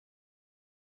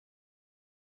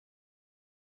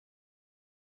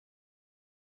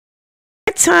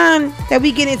time that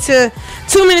we get into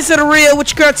 2 minutes of the real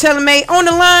with your girl Taelarmade on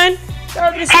the line.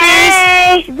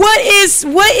 Hey! What is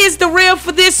the real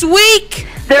for this week?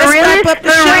 The real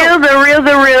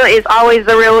is always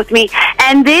the real with me.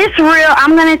 And this real,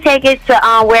 I'm going to take it to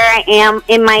where I am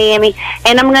in Miami,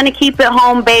 and I'm going to keep it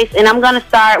home base, and I'm going to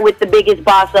start with the biggest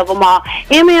boss of them all.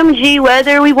 MMG,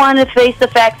 whether we want to face the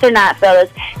facts or not, fellas,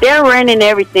 they're running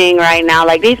everything right now.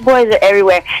 Like, these boys are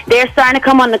everywhere. They're starting to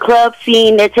come on the club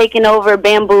scene. They're taking over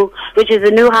Bamboo, which is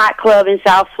a new hot club in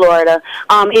South Florida.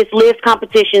 It's Lift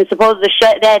competition, supposed to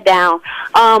shut that down.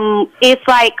 It's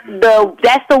like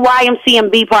that's the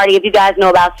YMCMB party, if you guys know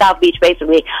about South Beach,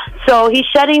 basically. So he's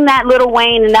shutting that Lil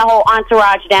Wayne and that whole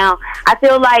entourage down. I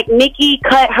feel like Nicki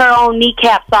cut her own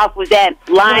kneecaps off with that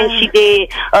line she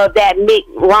did of that Mitt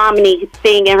Romney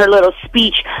thing in her little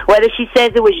speech. Whether she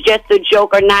says it was just a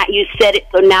joke or not, you said it,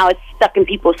 so now it's stuck in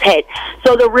people's heads.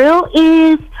 So the real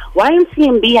is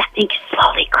YMCMB, I think, is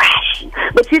slowly crashing.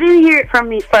 But you didn't hear it from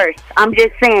me first. I'm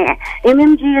just saying.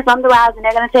 MMG is on the rise, and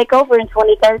they're going to take over in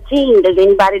 2013. Does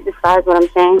anybody decide what I'm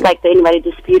saying? Like, does anybody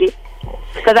dispute it?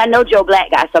 Because I know Joe Black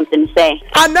got something to say.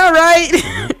 I know, right?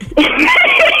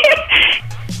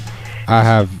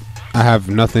 I have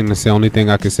nothing to say. Only thing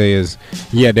I can say is,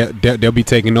 yeah, they'll be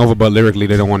taking over, but lyrically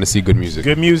they don't want to see good music.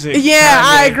 Good music. Yeah,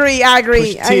 I agree. I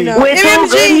know. With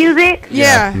good music?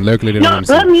 Yeah. Lyrically they don't want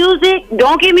to see. Good music,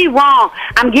 don't get me wrong.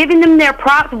 I'm giving them their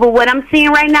props, but what I'm seeing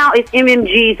right now is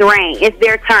MMG's reign. It's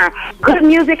their turn. Good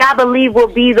music, I believe, will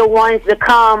be the ones to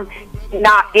come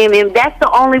knock MM. That's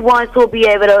the only ones who will be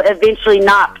able to eventually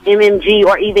knock MMG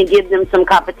or even give them some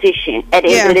competition at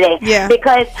the end of the day. Yeah.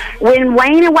 Because when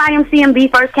Wayne and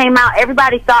YMCMB first came out,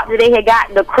 everybody thought that they had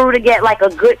got the crew to get like a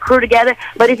good crew together.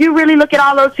 But if you really look at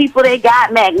all those people they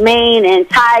got, McMain and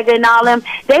Tyga and all them,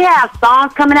 they have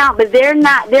songs coming out, but they're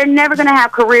never gonna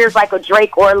have careers like a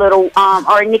Drake or a or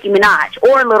a Nicki Minaj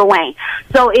or a Lil Wayne.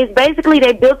 So it's basically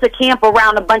they built a camp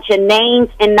around a bunch of names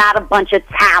and not a bunch of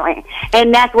talent.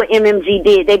 And that's what MMG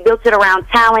did. They built it around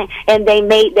talent, and they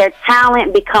made their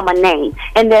talent become a name,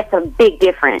 and that's a big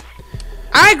difference.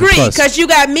 I agree, because you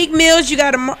got Meek Mills, you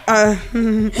got nobody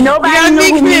knew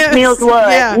who Meek Mills was.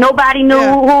 Yeah. Nobody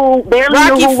knew barely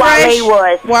Rocky knew who Fresh, Wale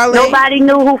was. Nobody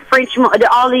knew who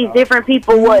all these different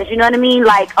people was. You know what I mean?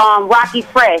 Like Rocky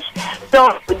Fresh.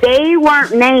 So they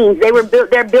weren't names.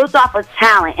 They're built off of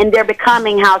talent, and they're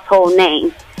becoming household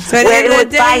names. So where it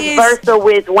was vice versa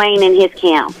with Wayne and his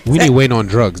camp. We need Wayne on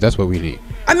drugs. That's what we need.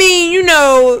 I mean, you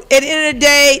know, at the end of the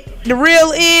day, the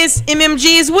real is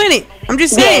MMG is winning. I'm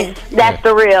just saying. Yes, that's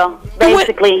the real,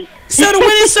 basically. So the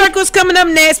winning circle is coming up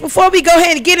next. Before we go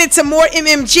ahead and get into more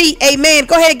MMG, amen.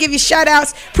 Go ahead and give your shout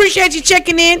outs. Appreciate you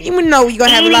checking in. Even though you're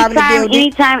gonna have a live in the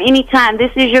building. Anytime.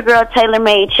 This is your girl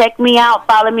Taelarmade. Check me out.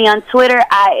 Follow me on Twitter.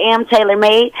 I am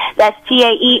Taelarmade. That's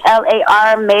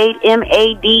TAELAR made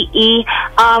MADE.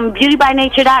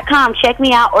 Beautybynature.com. Check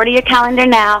me out. Order your calendar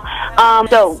now.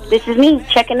 So this is me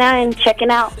checking out.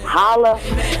 Holla.